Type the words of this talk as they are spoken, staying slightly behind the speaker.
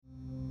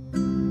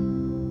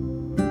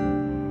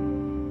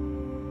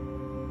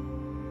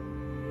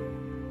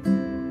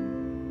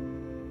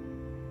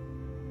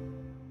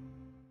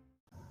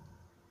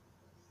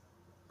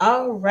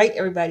All right,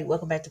 everybody,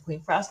 welcome back to Queen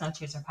Frost No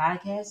Chaser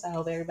Podcast. I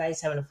hope everybody's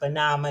having a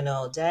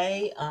phenomenal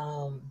day.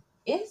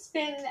 It's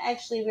been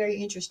actually very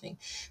interesting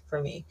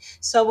for me.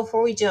 So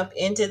before we jump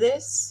into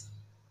this,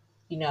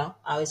 I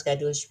always gotta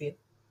do a spiel.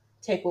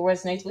 Take what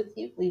resonates with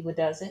you, leave what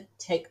doesn't.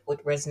 Take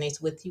what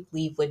resonates with you,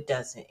 leave what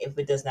doesn't. If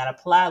it does not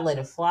apply, let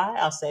it fly.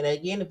 I'll say that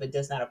again. If it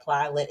does not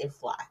apply, let it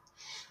fly.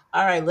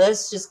 All right,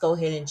 let's just go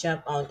ahead and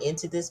jump on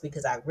into this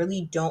because I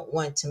really don't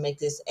want to make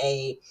this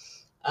a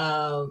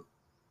um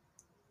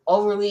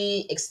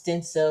overly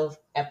extensive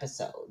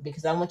episode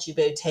because I want you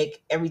to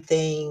take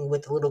everything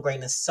with a little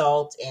grain of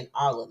salt and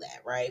all of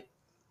that, right?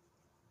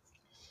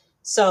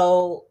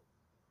 So,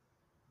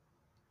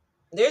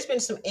 there's been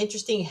some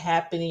interesting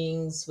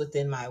happenings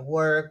within my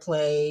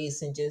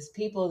workplace and just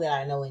people that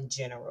I know in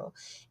general.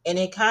 And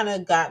it kind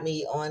of got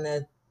me on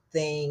a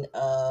thing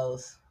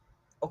of,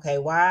 okay,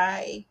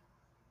 why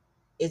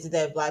is it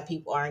that Black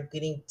people aren't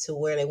getting to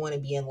where they want to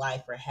be in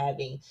life or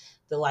having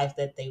the life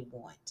that they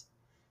want?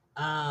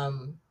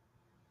 Um,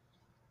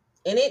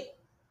 and it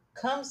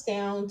comes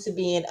down to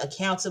being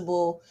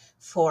accountable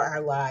for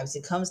our lives.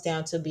 It comes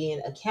down to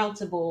being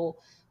accountable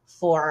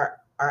for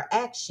our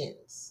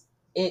actions.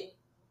 It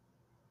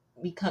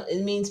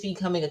means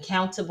becoming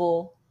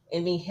accountable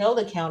and being held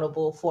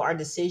accountable for our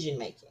decision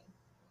making.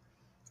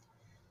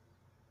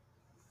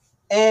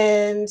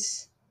 And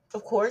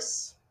of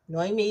course,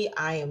 knowing me,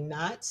 I am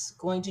not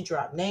going to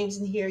drop names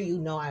in here. You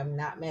know I'm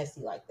not messy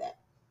like that.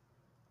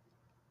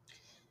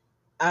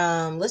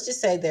 Let's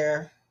just say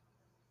they're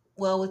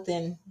well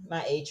within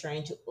my age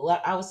range.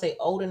 I would say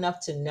old enough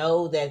to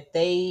know that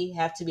they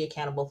have to be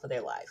accountable for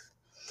their life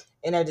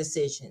and their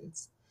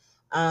decisions.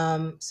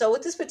 So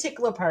with this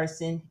particular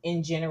person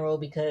in general,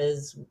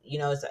 because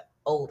it's an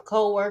old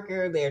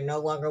coworker, they're no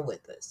longer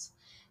with us.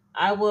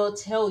 I will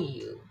tell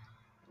you,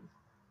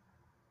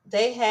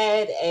 they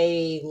had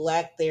a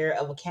lack there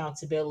of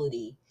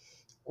accountability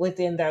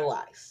within their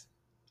life.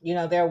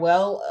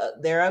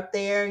 They're up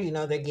there.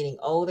 They're getting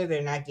older.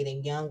 They're not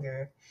getting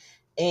younger,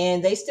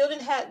 and they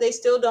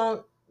still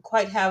don't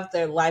quite have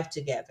their life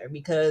together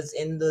because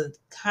in the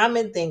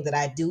common thing that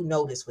I do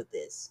notice with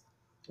this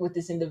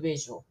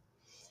individual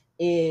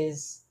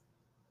is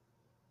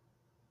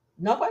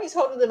nobody's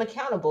holding them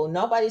accountable.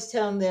 Nobody's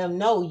telling them,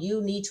 no,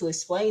 you need to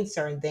explain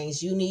certain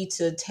things. You need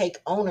to take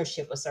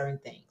ownership of certain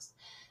things.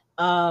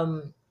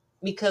 Um,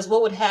 because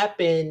what would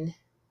happen,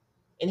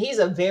 and he's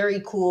a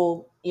very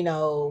cool, he's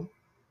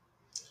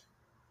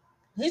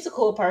a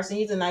cool person.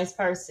 He's a nice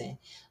person.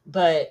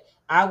 But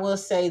I will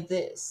say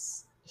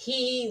this,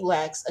 he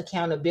lacks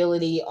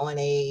accountability on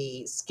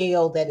a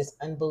scale that is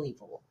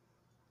unbelievable.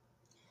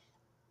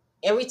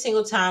 Every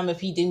single time if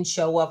he didn't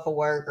show up for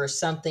work or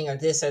something or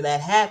this or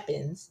that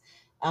happens,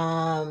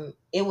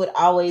 it would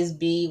always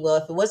be, well,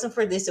 if it wasn't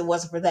for this, it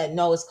wasn't for that.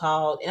 No, it's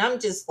called. And I'm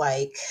just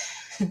like,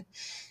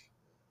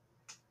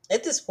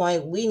 at this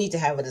point, we need to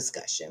have a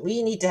discussion.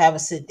 We need to have a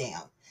sit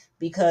down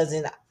because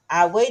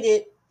I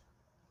waited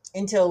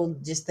until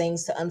just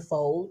things to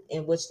unfold,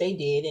 in which they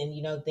did,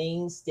 and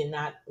things did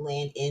not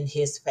land in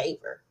his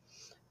favor,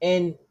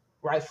 and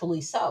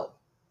rightfully so.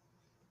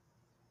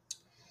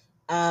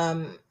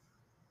 Um,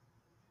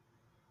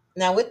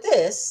 Now, with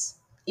this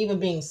even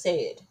being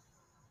said,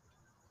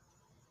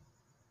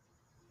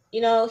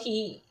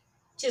 he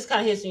just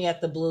kind of hits me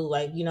at the blue,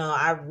 like,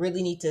 I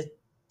really need to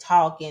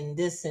talk and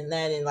this and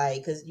that, and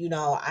like, because,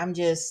 I'm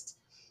just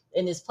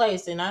in this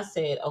place. And I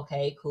said,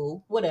 okay,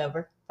 cool,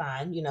 whatever,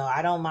 fine.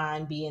 I don't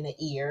mind being an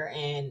ear.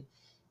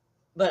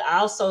 But I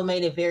also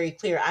made it very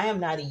clear I am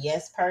not a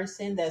yes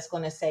person that's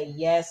going to say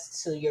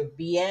yes to your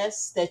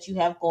BS that you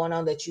have going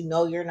on that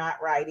you're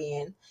not right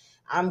in.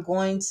 I'm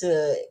going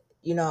to,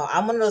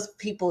 I'm one of those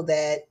people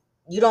that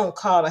you don't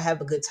call to have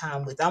a good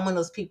time with. I'm one of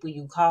those people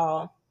you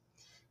call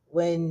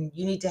when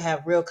you need to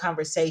have real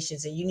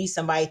conversations and you need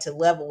somebody to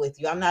level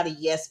with you. I'm not a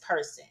yes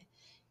person.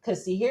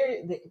 Because, see,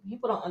 here,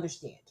 people don't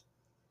understand.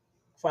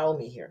 Follow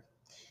me here.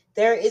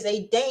 There is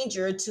a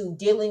danger to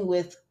dealing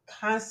with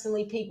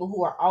constantly people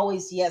who are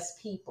always yes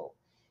people.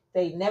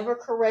 They never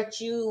correct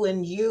you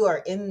when you are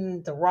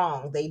in the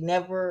wrong. They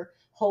never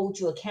hold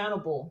you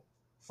accountable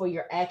for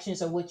your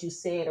actions or what you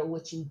said or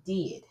what you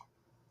did.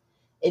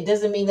 It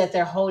doesn't mean that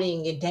they're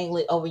holding it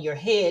dangling over your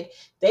head.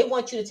 They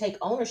want you to take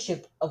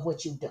ownership of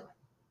what you've done.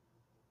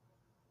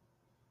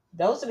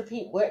 Those are the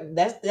people.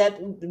 That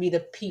would be the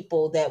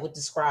people that would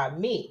describe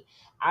me.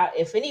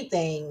 If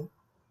anything,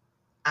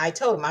 I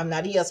told him I'm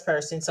not a yes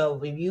person.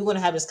 So if you want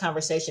to have this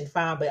conversation,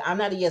 fine. But I'm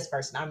not a yes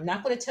person. I'm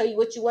not going to tell you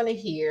what you want to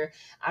hear.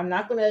 I'm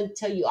not going to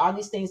tell you all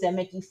these things that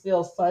make you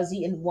feel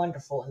fuzzy and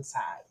wonderful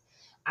inside.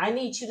 I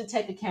need you to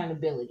take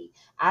accountability.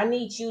 I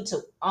need you to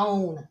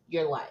own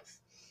your life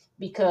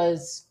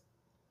because,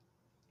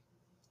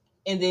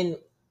 and then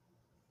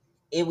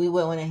we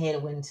went ahead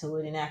and went into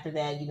it. And after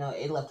that,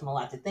 it left him a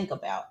lot to think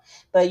about.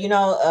 But,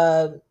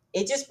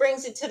 it just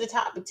brings it to the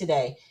topic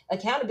today.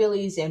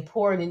 Accountability is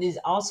important. It is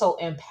also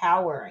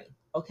empowering.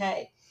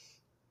 Okay,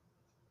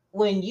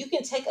 when you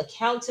can take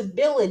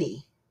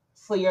accountability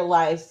for your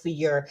life, for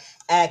your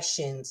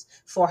actions,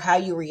 for how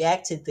you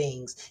react to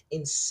things,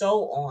 and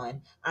so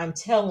on. I'm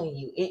telling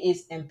you, it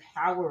is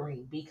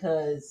empowering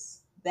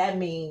because that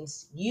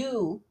means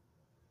you,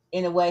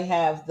 in a way,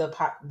 have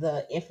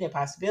the infinite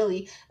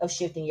possibility of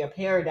shifting your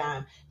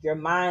paradigm, your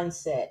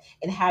mindset,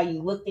 and how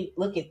you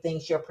look at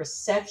things, your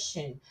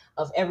perception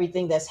of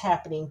everything that's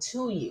happening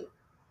to you.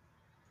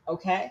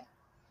 Okay.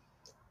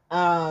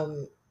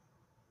 um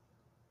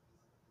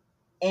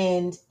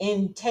and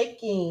in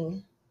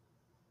taking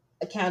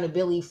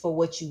accountability for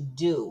what you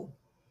do,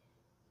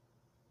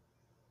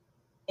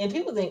 and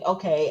people think,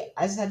 okay,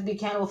 I just have to be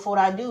accountable for what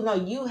I do. No,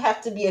 you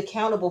have to be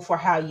accountable for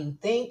how you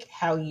think,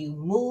 how you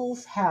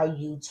move, how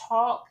you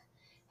talk,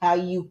 how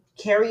you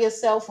carry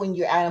yourself when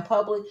you're out in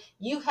public.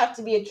 You have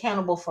to be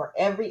accountable for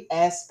every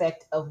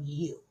aspect of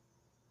you.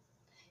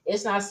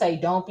 It's not say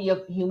don't be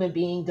a human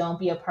being, don't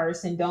be a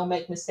person, don't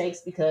make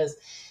mistakes, because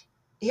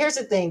here's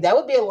the thing, that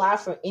would be a lie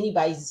for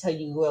anybody to tell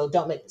you, well,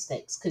 don't make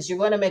mistakes, because you're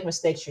going to make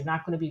mistakes. You're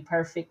not going to be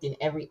perfect in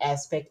every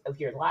aspect of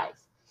your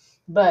life.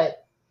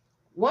 But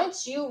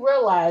once you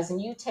realize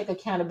and you take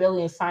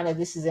accountability and find that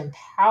this is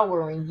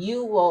empowering,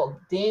 you will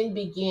then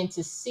begin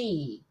to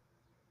see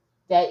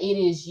that it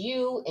is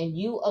you and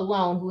you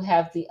alone who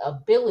have the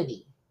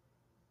ability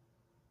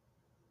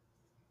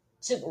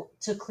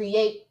to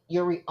create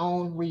your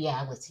own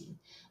reality.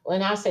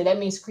 When I say that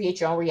means create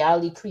your own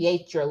reality,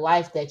 create your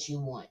life that you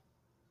want.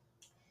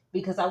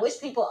 Because I wish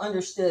people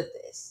understood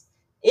this.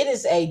 It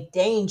is a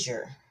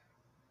danger.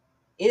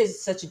 It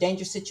is such a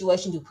dangerous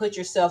situation to put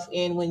yourself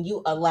in when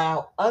you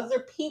allow other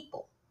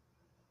people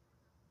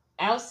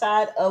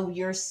outside of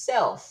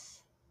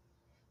yourself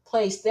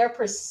place their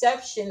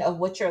perception of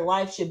what your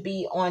life should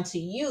be onto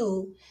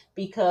you,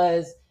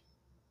 because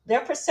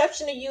their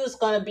perception of you is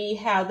going to be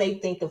how they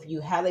think of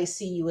you, how they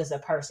see you as a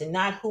person,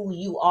 not who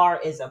you are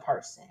as a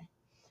person.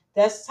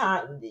 That's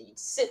time.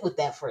 Sit with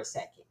that for a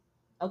second.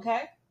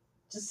 Okay?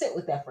 Just sit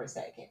with that for a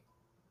second.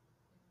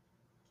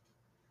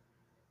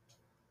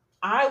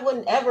 I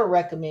wouldn't ever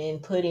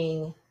recommend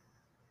putting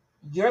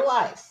your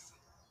life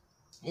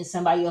in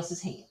somebody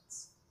else's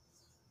hands.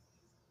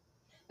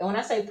 And when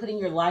I say putting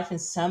your life in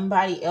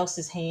somebody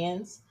else's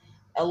hands,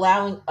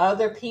 allowing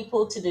other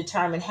people to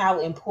determine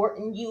how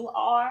important you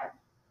are,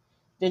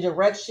 the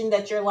direction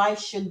that your life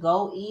should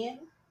go in,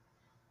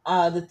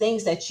 the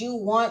things that you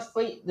want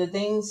for the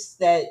things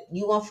that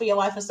you want for your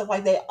life and stuff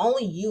like that.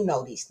 Only you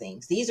know these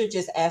things. These are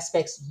just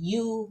aspects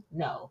you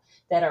know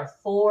that are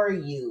for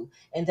you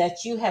and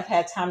that you have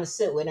had time to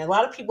sit with. And a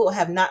lot of people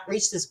have not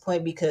reached this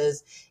point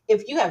because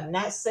if you have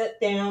not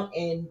sat down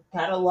and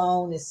got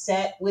alone and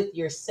sat with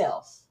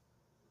yourself,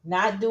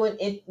 not doing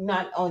it,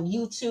 not on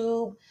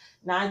YouTube,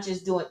 not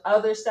just doing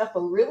other stuff,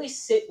 but really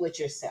sit with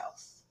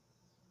yourself.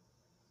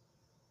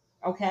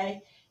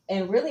 Okay.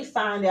 And really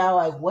find out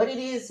like what it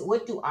is,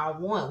 what do I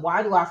want?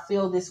 Why do I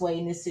feel this way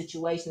in this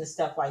situation and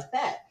stuff like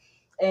that?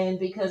 And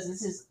because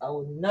this is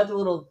another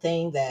little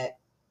thing that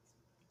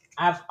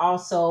I've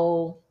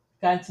also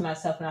gotten to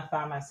myself and I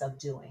find myself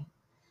doing.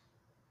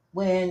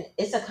 When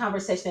it's a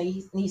conversation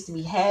that needs to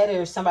be had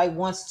or somebody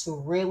wants to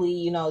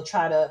really,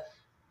 try to,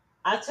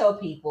 I tell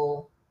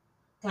people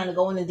kind of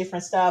go into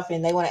different stuff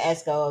and they want to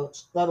ask a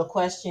lot of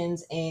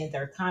questions and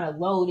they're kind of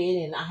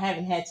loaded and I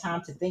haven't had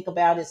time to think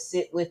about it,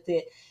 sit with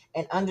it,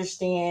 and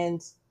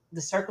understand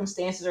the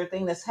circumstances or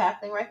thing that's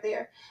happening right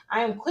there.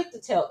 I am quick to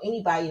tell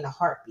anybody in a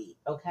heartbeat,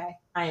 okay?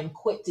 I am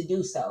quick to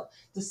do so,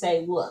 to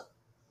say, look,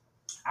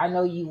 I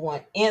know you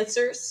want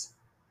answers.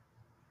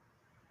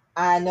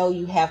 I know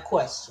you have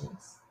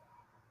questions.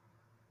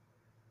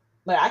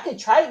 But I could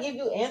try to give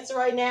you an answer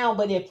right now,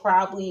 but it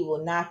probably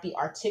will not be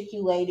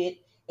articulated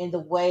in the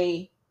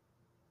way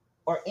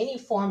or any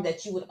form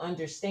that you would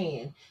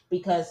understand,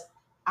 because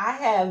I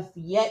have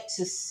yet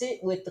to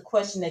sit with the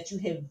question that you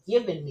have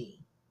given me.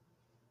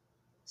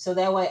 So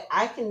that way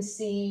I can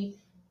see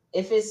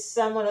if it's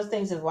some of those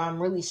things, if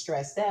I'm really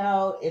stressed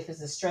out, if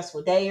it's a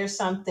stressful day or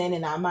something,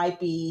 and I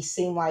might be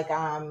seem like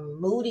I'm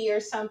moody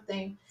or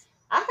something.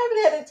 I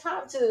haven't had the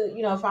time to,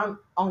 if I'm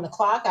on the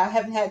clock, I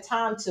haven't had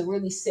time to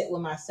really sit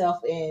with myself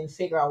and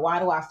figure out why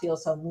do I feel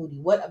so moody?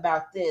 What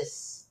about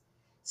this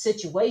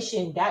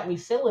situation got me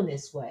feeling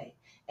this way?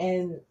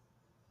 And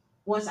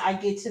once I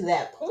get to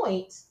that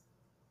point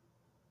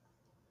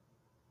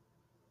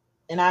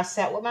and I've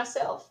sat with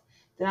myself,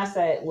 then I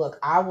say, look,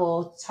 I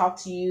will talk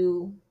to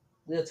you.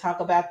 We'll talk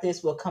about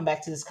this. We'll come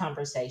back to this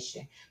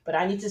conversation. But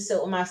I need to sit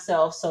with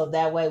myself so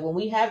that way when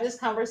we have this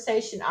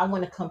conversation, I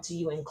want to come to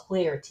you in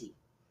clarity.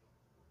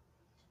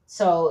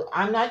 So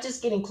I'm not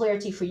just getting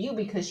clarity for you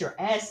because you're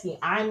asking.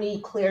 I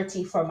need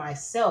clarity for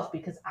myself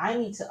because I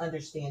need to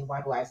understand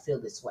why do I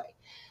feel this way?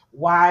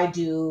 Why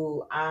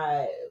do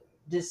I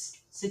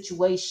this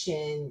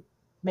situation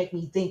make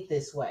me think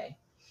this way?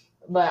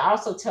 But I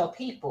also tell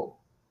people,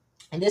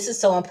 and this is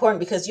so important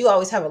because you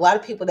always have a lot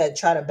of people that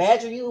try to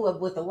badger you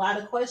with a lot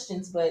of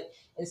questions, but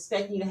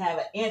expect you to have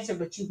an answer,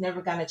 but you've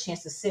never gotten a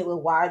chance to sit with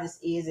why this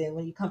is. And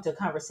when you come to a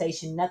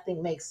conversation,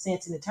 nothing makes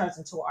sense and it turns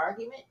into an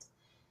argument.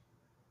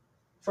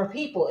 for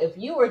people, if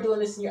you are doing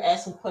this and you're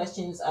asking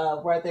questions,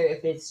 whether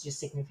if it's your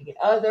significant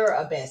other,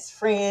 a best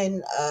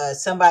friend,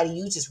 somebody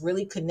you just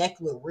really connect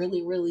with,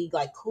 really, really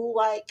like cool,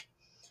 like,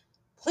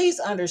 please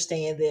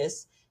understand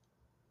this.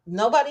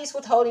 Nobody's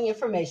withholding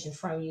information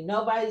from you.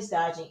 Nobody's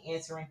dodging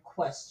answering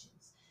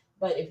questions.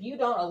 But if you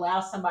don't allow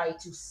somebody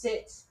to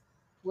sit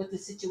with the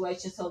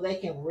situation so they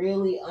can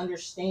really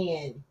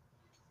understand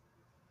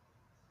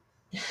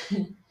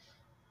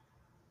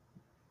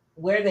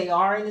where they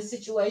are in the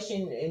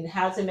situation and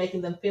how to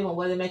making them feel and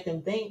what to make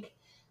them think,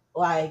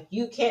 like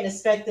you can't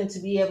expect them to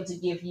be able to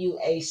give you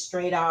a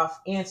straight off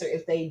answer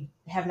if they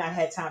have not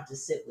had time to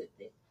sit with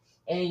it.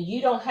 And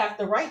you don't have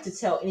the right to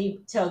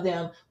tell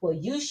them, well,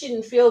 you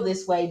shouldn't feel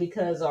this way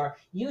because, or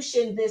you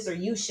shouldn't this, or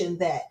you shouldn't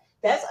that.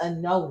 That's a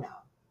no.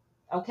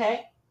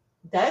 Okay,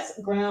 that's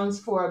grounds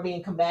for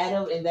being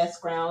combative, and that's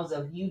grounds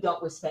of you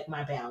don't respect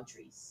my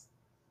boundaries.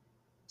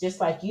 Just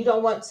like you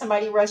don't want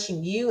somebody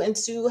rushing you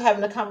into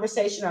having a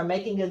conversation or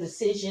making a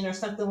decision or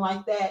something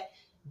like that,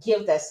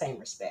 give that same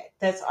respect.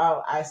 That's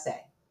all I say.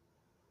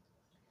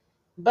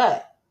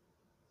 But,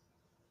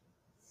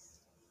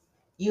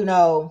 you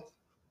know,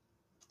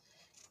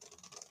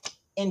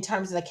 in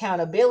terms of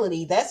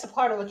accountability, that's a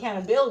part of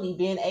accountability,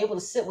 being able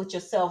to sit with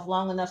yourself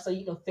long enough so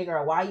you can figure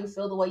out why you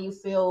feel the way you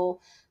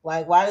feel.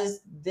 Like, why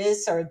does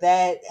this or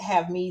that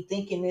have me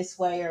thinking this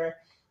way or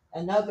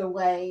another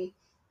way?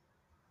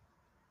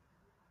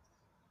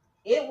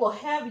 It will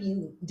have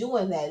you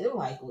doing that. They're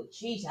like, well,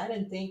 geez, I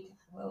didn't think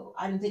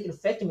it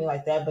affected me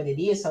like that, but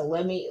it is. So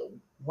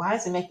why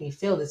does it make me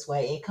feel this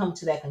way? And come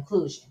to that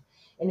conclusion.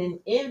 And then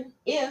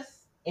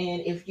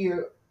if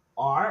you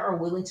are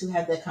willing to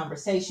have that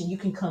conversation, you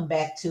can come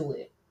back to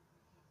it.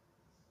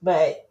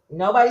 But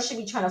nobody should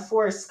be trying to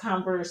force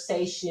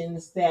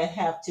conversations that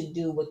have to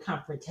do with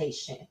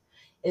confrontation,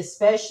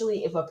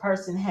 especially if a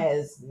person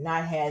has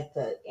not had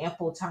the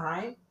ample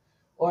time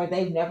or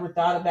they've never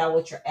thought about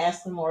what you're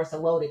asking or it's a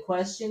loaded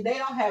question. They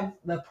don't have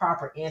the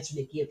proper answer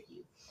to give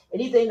you.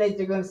 Anything that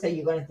they're going to say,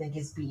 you're going to think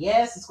is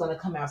BS. It's going to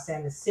come out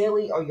sounding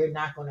silly, or you're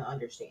not going to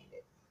understand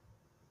it.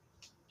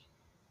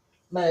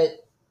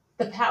 But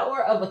the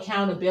power of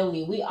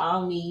accountability, we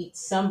all need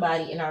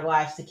somebody in our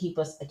lives to keep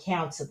us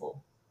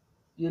accountable,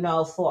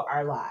 for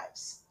our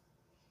lives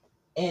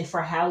and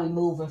for how we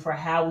move and for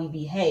how we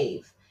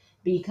behave.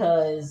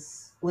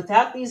 Because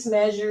without these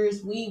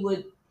measures,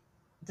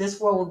 this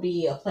world would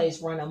be a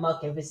place run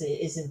amok if it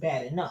isn't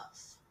bad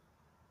enough.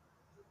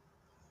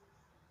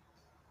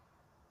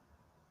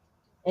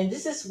 And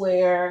this is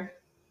where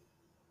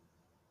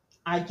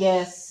I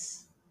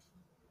guess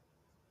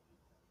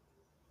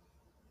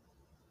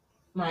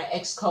my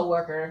ex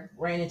coworker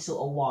ran into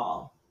a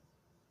wall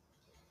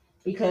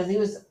because he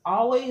was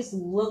always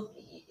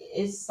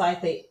it's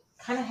like they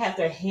kind of have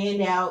their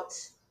hand out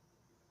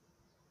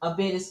a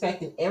bit,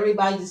 expecting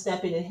everybody to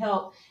step in and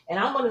help. And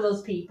I'm one of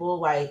those people,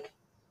 like,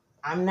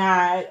 I'm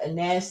not a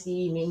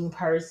nasty, mean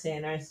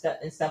person or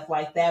stuff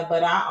like that.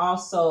 But I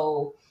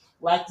also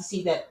like to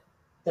see that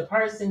the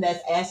person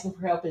that's asking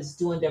for help is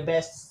doing their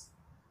best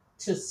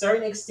to a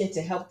certain extent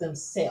to help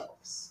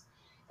themselves.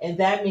 And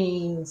that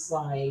means,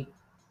 like,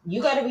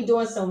 you got to be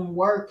doing some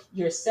work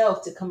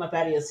yourself to come up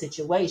out of your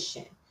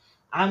situation.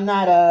 I'm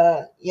not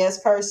a yes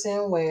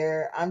person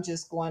where I'm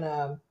just going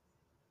to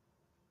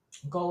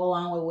go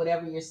along with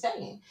whatever you're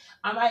saying.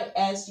 I might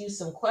ask you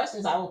some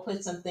questions. I will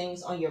put some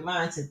things on your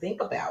mind to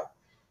think about.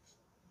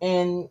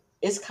 And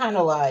it's kind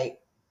of like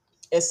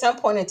at some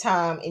point in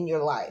time in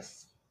your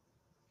life,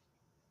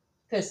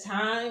 because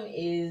time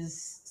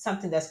is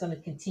something that's going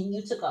to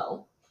continue to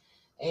go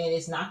and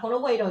it's not going to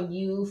wait on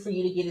you for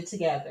you to get it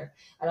together.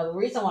 And the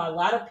reason why a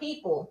lot of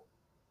people,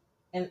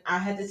 and I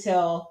had to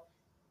tell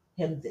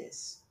him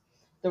this,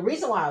 the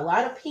reason why a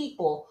lot of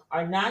people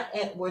are not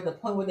at where the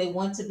point where they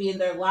want to be in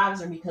their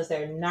lives are because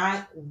they're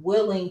not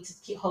willing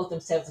to hold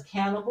themselves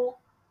accountable.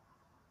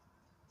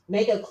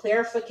 Make a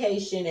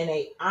clarification and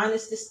a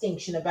honest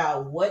distinction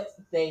about what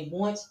they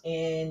want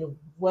and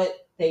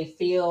what they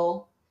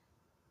feel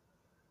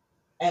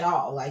at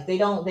all. Like they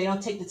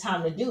don't take the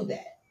time to do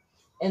that.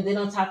 And then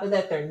on top of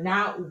that, they're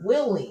not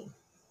willing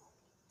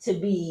to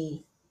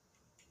be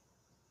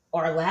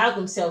or allow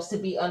themselves to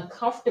be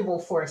uncomfortable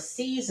for a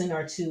season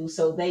or two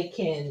so they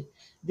can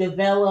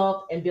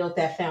develop and build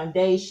that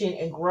foundation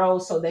and grow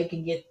so they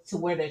can get to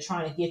where they're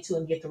trying to get to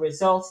and get the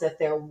results that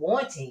they're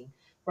wanting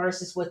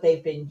versus what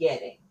they've been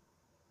getting.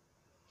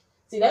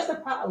 See, that's the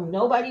problem.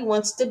 Nobody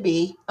wants to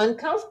be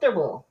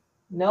uncomfortable.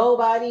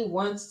 Nobody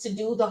wants to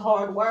do the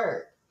hard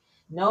work.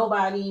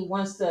 Nobody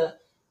wants to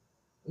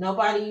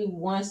nobody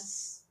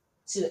wants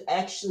to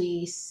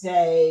actually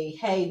say,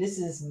 hey, this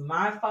is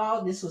my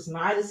fault. This was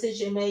my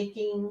decision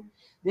making.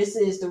 This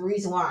is the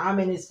reason why I'm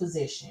in this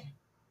position.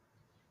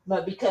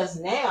 But because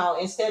now,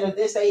 instead of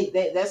this,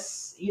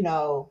 that's,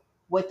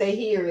 what they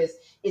hear is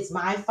it's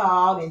my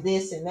fault and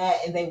this and that.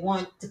 And they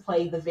want to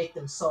play the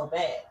victim so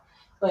bad.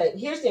 But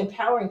here's the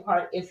empowering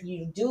part if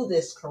you do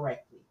this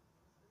correctly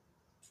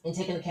and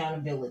taking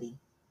accountability.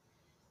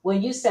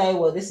 When you say,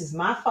 well, this is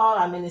my fault,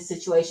 I'm in this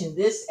situation,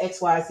 this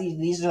XYZ,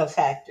 these are the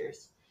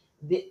factors.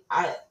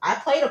 I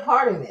played a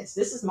part in this.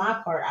 This is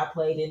my part I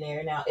played in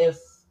there. Now, if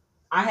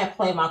I had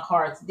played my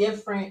cards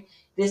different,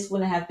 this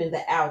wouldn't have been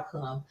the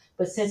outcome.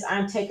 But since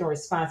I'm taking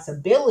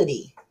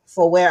responsibility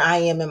for where I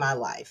am in my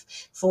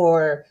life,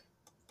 for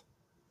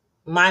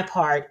my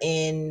part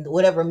in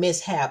whatever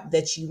mishap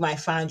that you might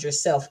find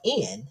yourself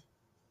in,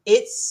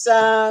 it's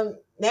now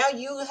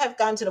you have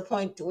gotten to the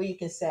point where you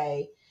can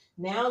say,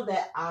 now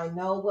that I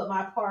know what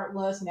my part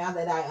was, now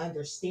that I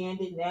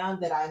understand it, now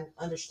that I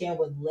understand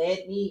what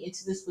led me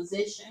into this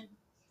position,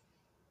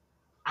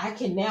 I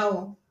can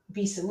now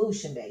be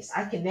solution based.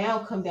 I can now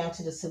come down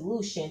to the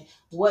solution,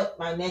 what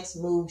my next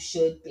move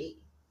should be.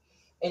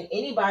 And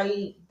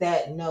anybody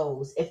that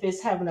knows if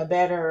it's having a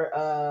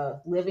better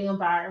living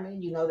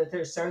environment, you know that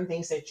there's certain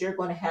things that you're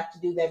going to have to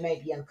do that may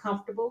be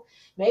uncomfortable.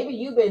 Maybe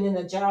you've been in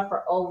a job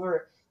for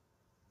over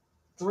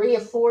 3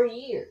 or 4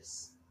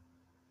 years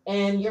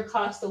and your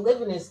cost of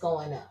living is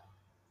going up.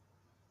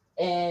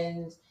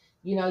 And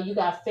you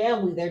got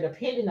family, they're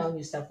depending on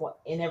you, stuff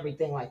and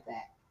everything like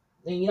that.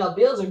 And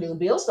bills are due.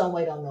 Bills don't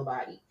wait on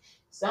nobody.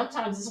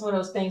 Sometimes it's one of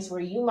those things where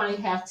you might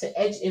have to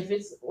edge if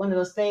it's one of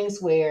those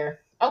things where,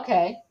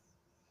 okay,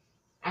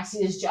 I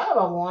see this job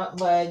I want,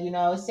 but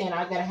it's saying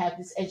I gotta have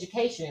this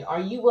education.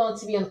 Are you willing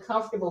to be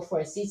uncomfortable for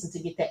a season to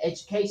get that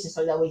education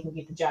so that way you can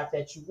get the job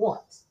that you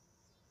want?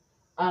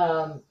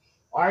 Um,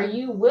 are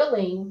you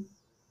willing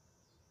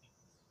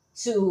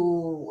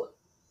to,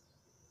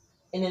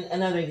 and then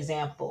another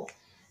example,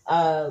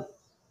 uh,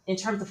 in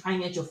terms of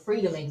financial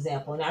freedom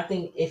example, and I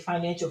think if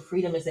financial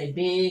freedom is a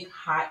big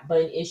hot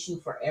button issue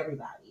for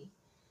everybody.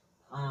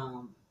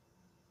 Um,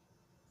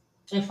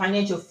 and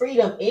financial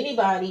freedom,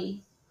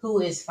 anybody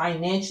who is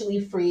financially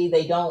free,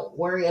 they don't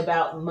worry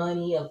about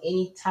money of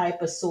any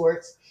type of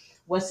sorts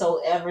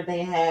whatsoever.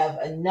 They have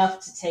enough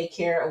to take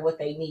care of what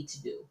they need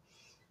to do.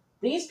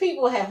 These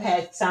people have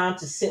had time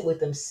to sit with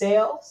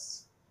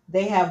themselves.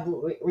 They have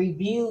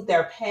reviewed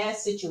their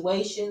past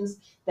situations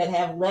that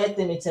have led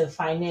them into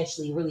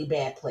financially really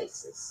bad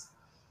places.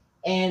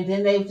 And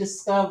then they've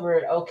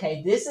discovered,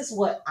 okay, this is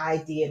what I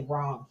did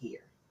wrong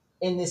here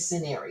in this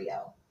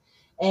scenario.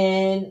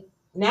 And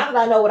now that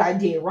I know what I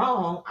did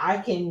wrong, I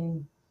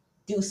can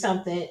do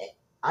something.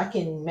 I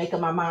can make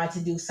up my mind to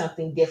do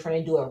something different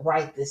and do it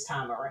right this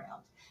time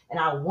around. And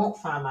I won't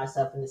find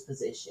myself in this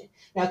position.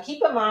 Now,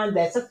 keep in mind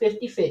that's a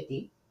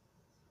 50-50,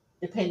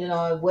 depending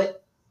on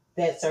what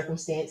that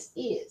circumstance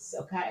is.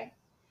 Okay.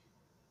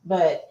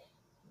 But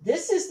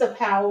this is the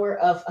power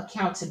of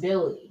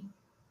accountability.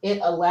 It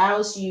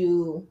allows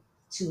you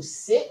to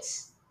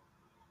sit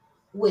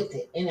with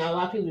it. And a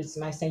lot of people just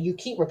might say, you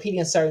keep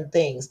repeating certain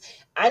things.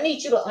 I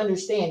need you to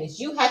understand is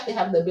you have to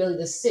have the ability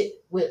to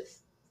sit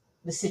with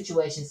the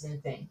situations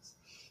and things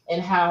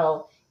and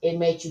how it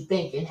made you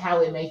think and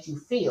how it made you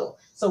feel.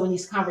 So when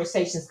these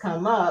conversations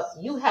come up,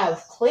 you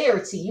have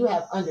clarity, you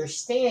have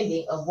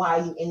understanding of why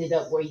you ended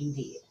up where you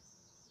did.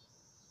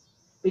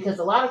 Because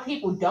a lot of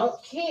people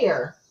don't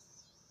care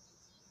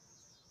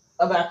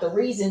about the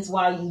reasons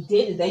why you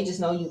did it. They just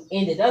know you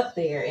ended up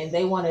there and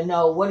they want to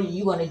know what are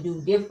you going to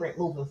do different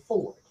moving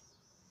forward.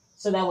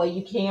 So that way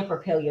you can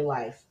propel your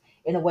life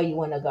in the way you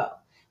want to go.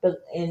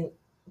 But and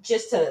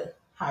just to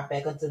hop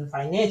back onto the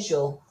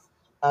financial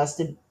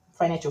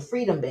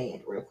freedom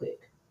band real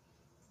quick.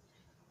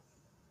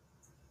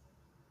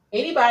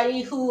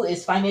 Anybody who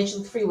is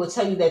financially free will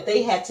tell you that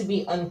they had to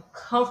be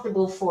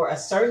uncomfortable for a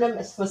certain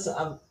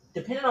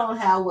depending on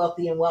how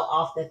wealthy and well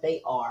off that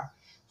they are,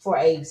 for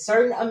a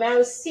certain amount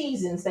of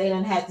seasons they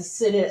done had to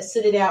sit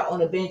it out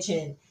on a bench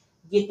and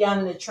get down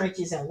in the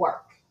trenches and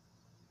work.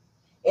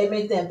 It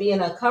meant them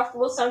being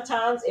uncomfortable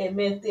sometimes. It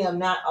meant them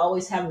not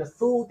always having the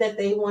food that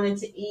they wanted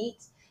to eat.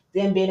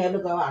 Them being able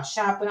to go out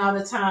shopping all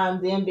the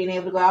time. Them being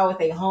able to go out with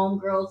their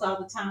homegirls all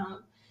the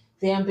time.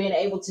 Them being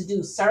able to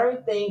do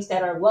certain things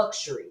that are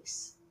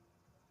luxuries.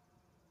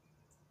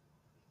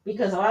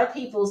 Because a lot of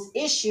people's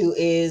issue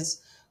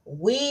is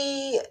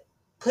we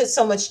put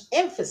so much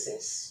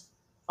emphasis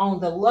on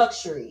the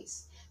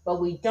luxuries, but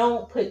we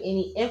don't put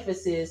any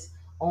emphasis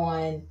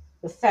on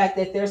the fact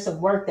that there's some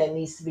work that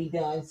needs to be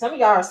done. Some of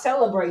y'all are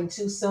celebrating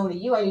too soon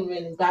and you ain't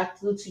even got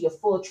through to your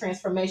full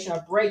transformation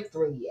or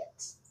breakthrough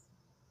yet.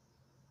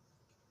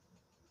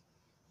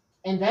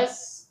 And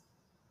that's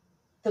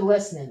the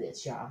lesson of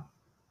this, y'all.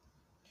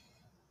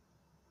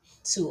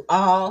 To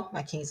all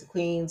my kings and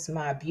queens,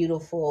 my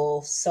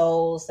beautiful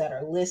souls that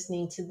are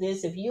listening to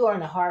this, if you are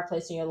in a hard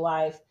place in your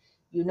life,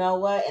 you know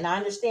what? And I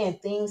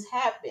understand things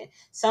happen.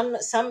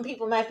 Some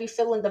people might be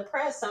feeling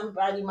depressed.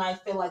 Somebody might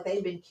feel like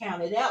they've been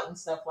counted out and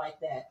stuff like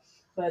that.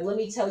 But let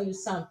me tell you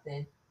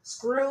something.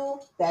 Screw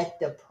that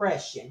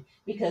depression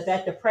because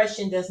that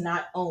depression does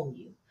not own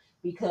you.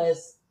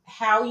 Because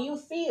how you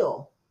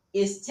feel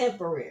is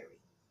temporary.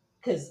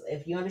 Because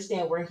if you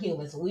understand, we're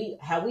humans. We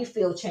how we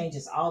feel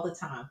changes all the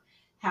time.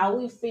 How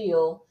we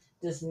feel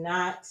does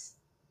not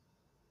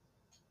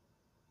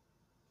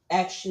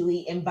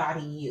actually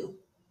embody you.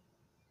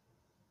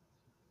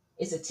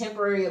 It's a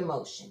temporary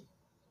emotion.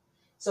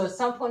 So at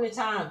some point in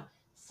time,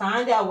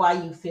 find out why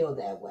you feel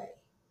that way.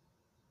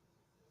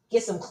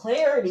 get some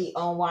clarity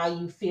on why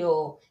you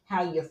feel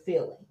how you're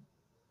feeling.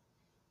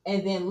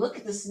 And then look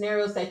at the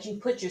scenarios that you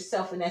put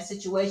yourself in that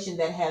situation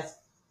that has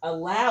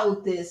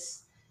allowed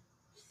this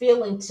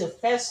feeling to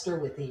fester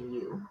within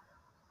you.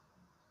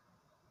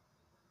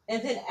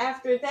 And then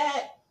after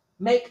that,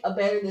 make a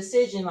better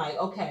decision like,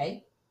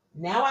 okay,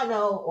 now I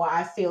know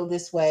why I feel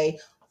this way,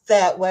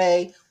 that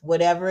way,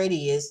 whatever it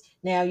is.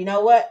 Now, you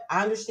know what?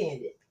 I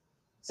understand it.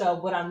 So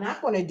what I'm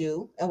not going to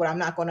do and what I'm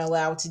not going to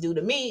allow it to do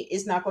to me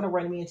is not going to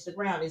run me into the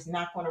ground. It's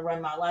not going to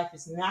run my life.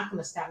 It's not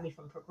going to stop me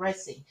from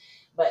progressing.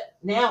 But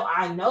now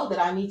I know that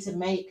I need to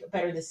make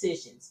better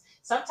decisions.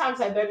 Sometimes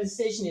that better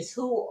decision is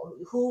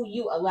who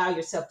you allow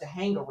yourself to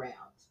hang around,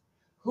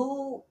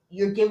 who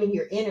you're giving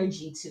your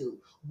energy to,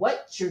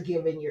 what you're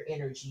giving your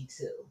energy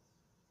to,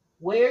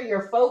 where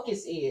your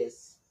focus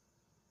is.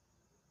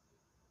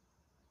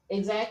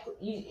 Exactly.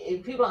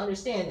 If people don't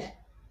understand that.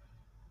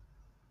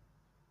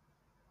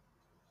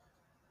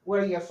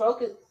 Where your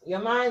focus, your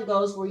mind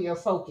goes where your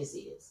focus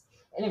is.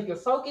 And if your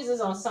focus is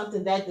on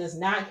something that does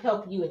not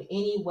help you in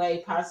any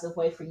way, positive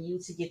way for you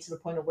to get to the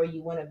point of where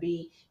you want to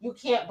be, you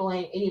can't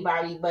blame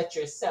anybody but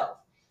yourself.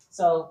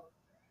 So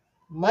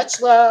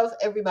much love,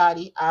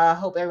 everybody. I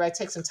hope everybody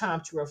takes some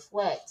time to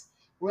reflect.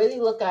 Really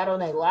look out on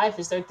their life.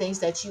 Is there things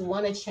that you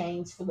want to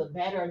change for the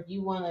better? If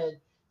you want to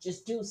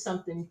just do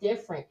something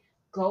different,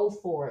 go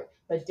for it.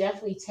 But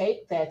definitely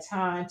take that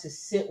time to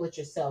sit with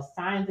yourself,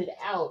 find it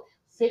out,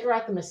 figure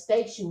out the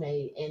mistakes you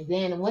made. And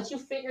then once you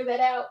figure that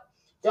out,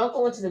 don't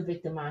go into the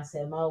victim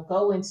mindset mode.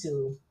 Go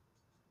into,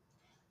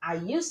 I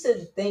used to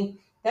think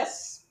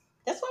that's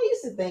what I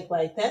used to think,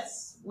 like that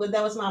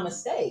was my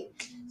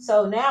mistake.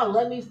 So now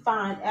let me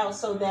find out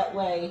so that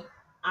way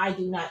I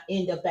do not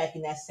end up back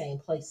in that same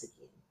place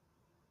again.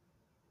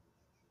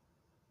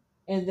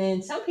 And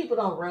then some people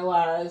don't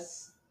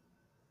realize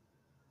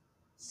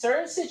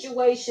certain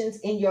situations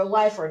in your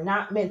life are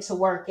not meant to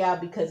work out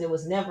because it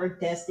was never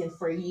destined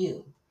for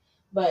you.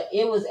 But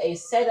it was a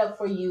setup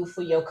for you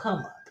for your come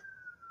up.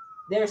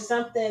 There's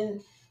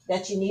something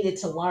that you needed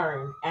to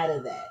learn out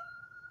of that.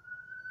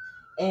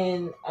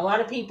 And a lot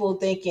of people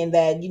thinking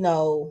that,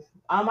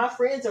 all my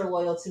friends are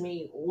loyal to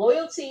me.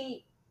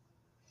 Loyalty,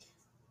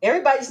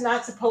 everybody's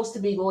not supposed to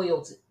be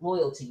loyal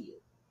to you.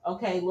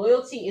 Okay,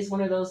 loyalty is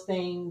one of those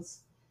things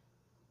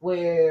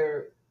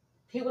where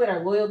people that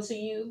are loyal to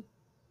you,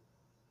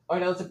 or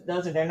those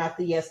are they're not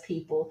the yes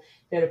people.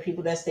 They're the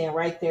people that stand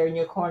right there in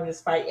your corner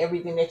despite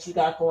everything that you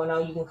got going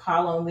on. You can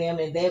call on them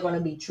and they're going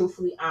to be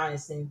truthfully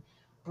honest and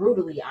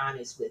brutally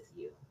honest with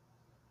you.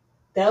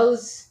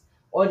 Those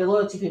or the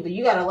loyalty people.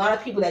 You got a lot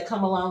of people that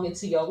come along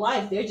into your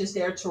life. They're just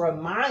there to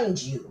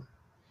remind you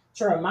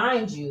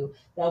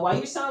that while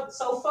you're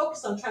so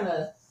focused on trying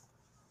to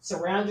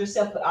surround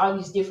yourself with all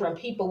these different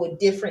people with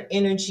different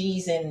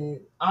energies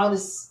and all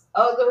this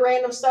other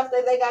random stuff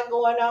that they got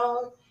going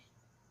on,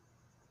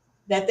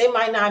 that they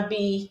might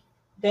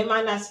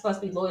not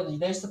supposed to be loyal to you.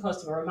 They're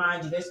supposed to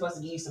remind you. They're supposed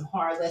to give you some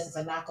hard lessons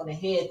and knock on the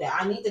head that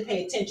I need to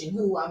pay attention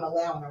who I'm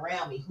allowing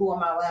around me, who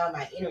am I allowing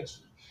my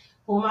energy,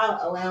 who am I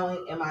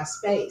allowing in my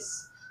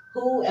space,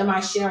 who am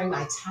I sharing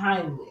my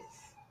time with.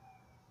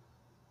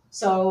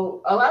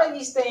 So a lot of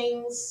these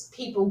things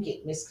people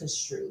get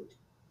misconstrued.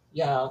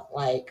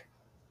 Like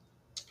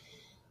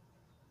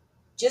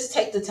just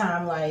take the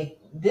time. Like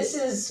this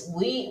is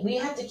we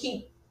have to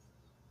keep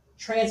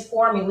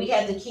transforming. We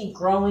have to keep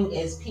growing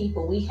as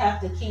people. We have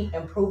to keep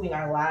improving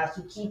our lives.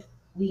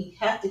 We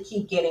have to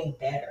keep getting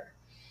better.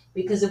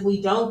 Because if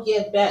we don't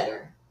get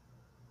better,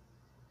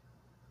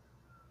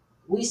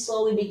 we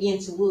slowly begin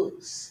to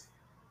lose.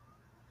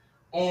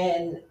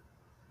 And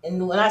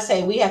when I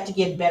say we have to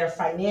get better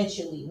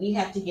financially, we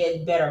have to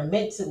get better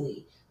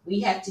mentally, we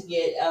have to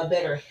get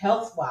better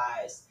health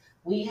wise,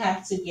 we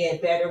have to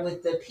get better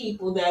with the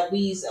people that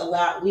we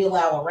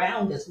allow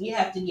around us. We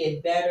have to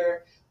get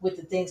better with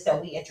the things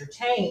that we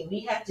entertain.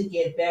 We have to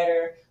get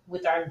better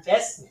with our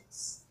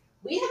investments.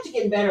 We have to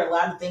get better at a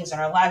lot of things in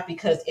our life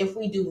because if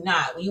we do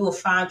not, you will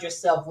find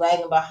yourself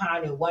lagging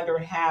behind and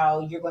wondering how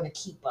you're going to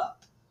keep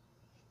up.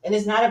 And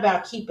it's not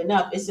about keeping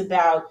up, it's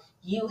about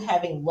you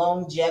having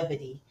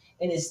longevity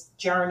in this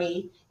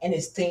journey and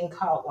this thing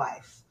called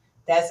life.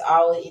 That's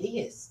all it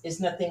is. It's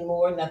nothing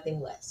more, nothing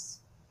less.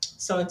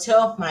 So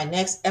until my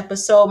next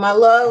episode, my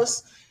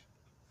loves,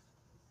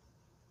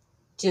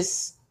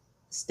 just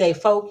stay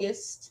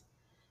focused,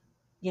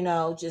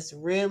 just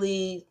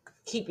really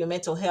keep your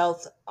mental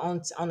health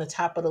on the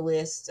top of the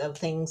list of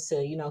things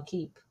to,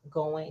 keep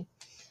going.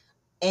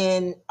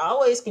 And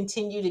always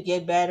continue to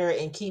get better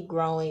and keep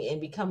growing and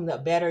become the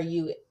better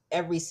you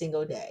every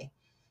single day.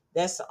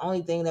 That's the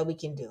only thing that we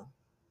can do.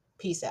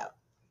 Peace out.